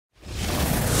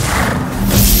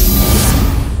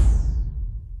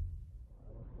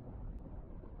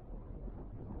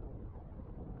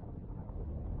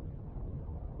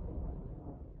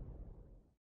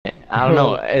I don't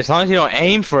know. As long as you don't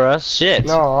aim for us, shit.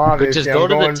 No, obviously. But just go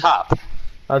to the top.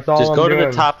 That's all Just I'm go doing. to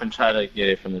the top and try to get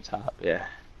it from the top. Yeah.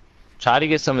 Try to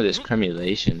get some of this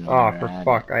cremulation. Oh, for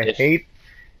fuck! I hate.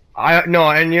 No,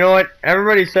 and you know what?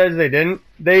 Everybody says they didn't.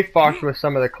 They fucked with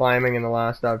some of the climbing in the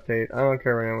last update. I don't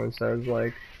care what anyone says.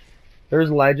 Like, there's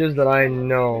ledges that I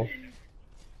know.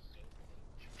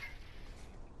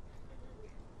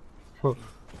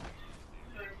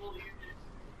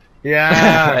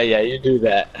 Yeah. Yeah, you do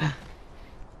that.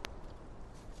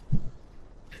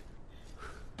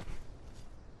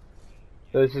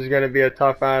 This is gonna be a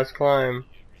tough ass climb.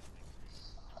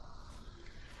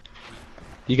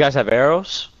 You guys have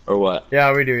arrows or what?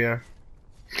 Yeah, we do. Yeah.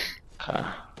 Okay.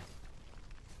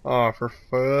 Oh, for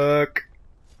fuck!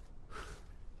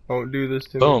 Don't do this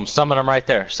to me. Boom! Some of them right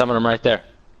there. Some of them right there.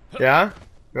 Yeah.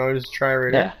 No, just try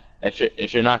right here. Yeah.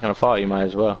 If you're not gonna fall, you might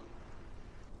as well.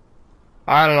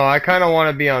 I don't know. I kind of want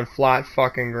to be on flat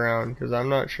fucking ground because I'm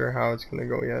not sure how it's gonna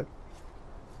go yet.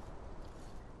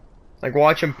 Like,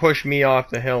 watch him push me off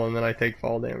the hill and then I take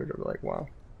fall damage. I'll be like, wow.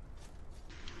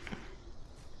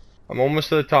 I'm almost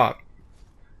to the top.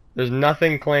 There's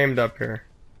nothing claimed up here.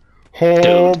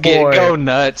 Oh boy. Go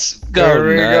nuts. Go There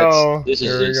we nuts. go. This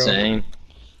is insane.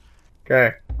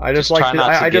 Okay. I just like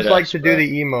to do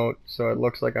the emote so it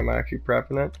looks like I'm actually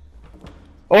prepping it.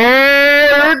 Oh,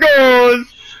 here it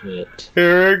goes. Shit.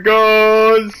 Here it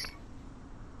goes.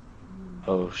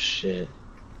 Oh shit.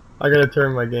 I gotta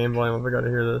turn my game volume up. I gotta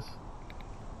hear this.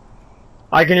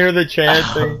 I can hear the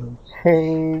chanting.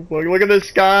 Oh, look at the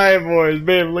sky, boys.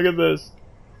 Babe, look at this.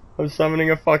 I'm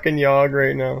summoning a fucking Yogg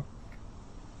right now.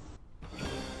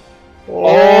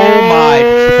 Oh my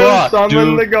fuck, Summon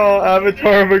dude. the god,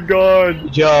 avatar of a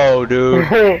god. Yo, dude.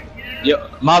 Yo,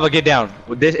 Mava, get down.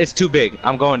 It's too big.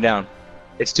 I'm going down.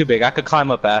 It's too big. I could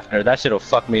climb up after. That shit'll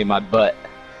fuck me in my butt.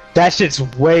 That shit's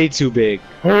way too big.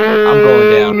 I'm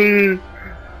going down.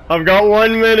 I've got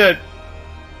 1 minute.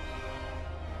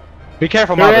 Be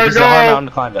careful, Mava. This is a hard mountain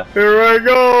to climb down. Here I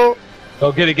go.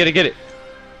 Go get it, get it, get it.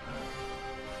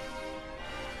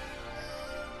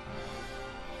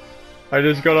 I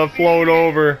just gotta float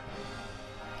over.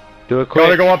 Do it quick.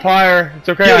 Gotta go up higher. It's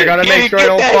okay. I gotta make sure I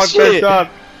don't fuck this up.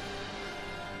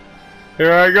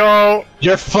 Here I go.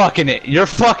 You're fucking it. You're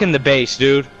fucking the base,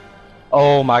 dude.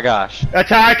 Oh my gosh.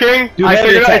 Attacking. Do I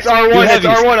figured attacks. it's R1. Do It's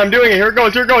R1. I'm doing it. Here it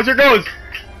goes. Here it goes. Here it goes.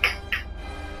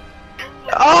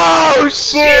 Oh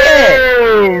shit!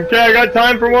 Boom. Okay, I got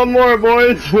time for one more,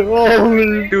 boys.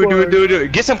 Holy Do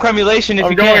it. Get some cremulation if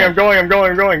you can. I'm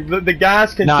going. The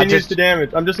gas continues to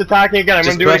damage. I'm just attacking again. I'm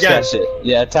gonna do it again. That shit.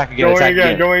 Yeah, attack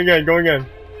again. Going again.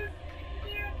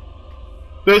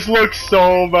 This looks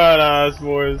so badass,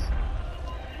 boys.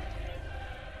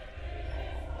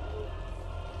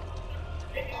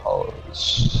 Holy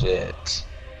shit.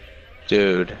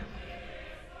 Dude.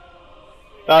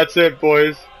 That's it,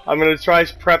 boys. I'm gonna try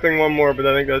prepping one more, but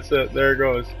I think that's it. There it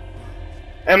goes.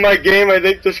 And my game, I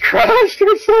think, just crashed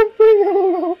or something. I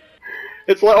don't know.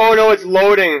 It's like, oh no, it's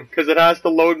loading because it has to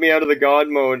load me out of the god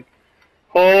mode.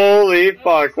 Holy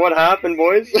fuck! What happened,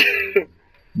 boys?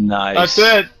 Nice.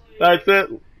 That's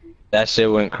it. That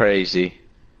shit went crazy.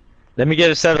 Let me get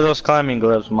a set of those climbing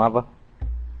gloves, Mava.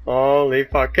 Holy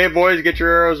fuck! Okay, boys, get your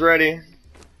arrows ready.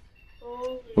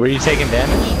 Were you taking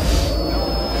damage?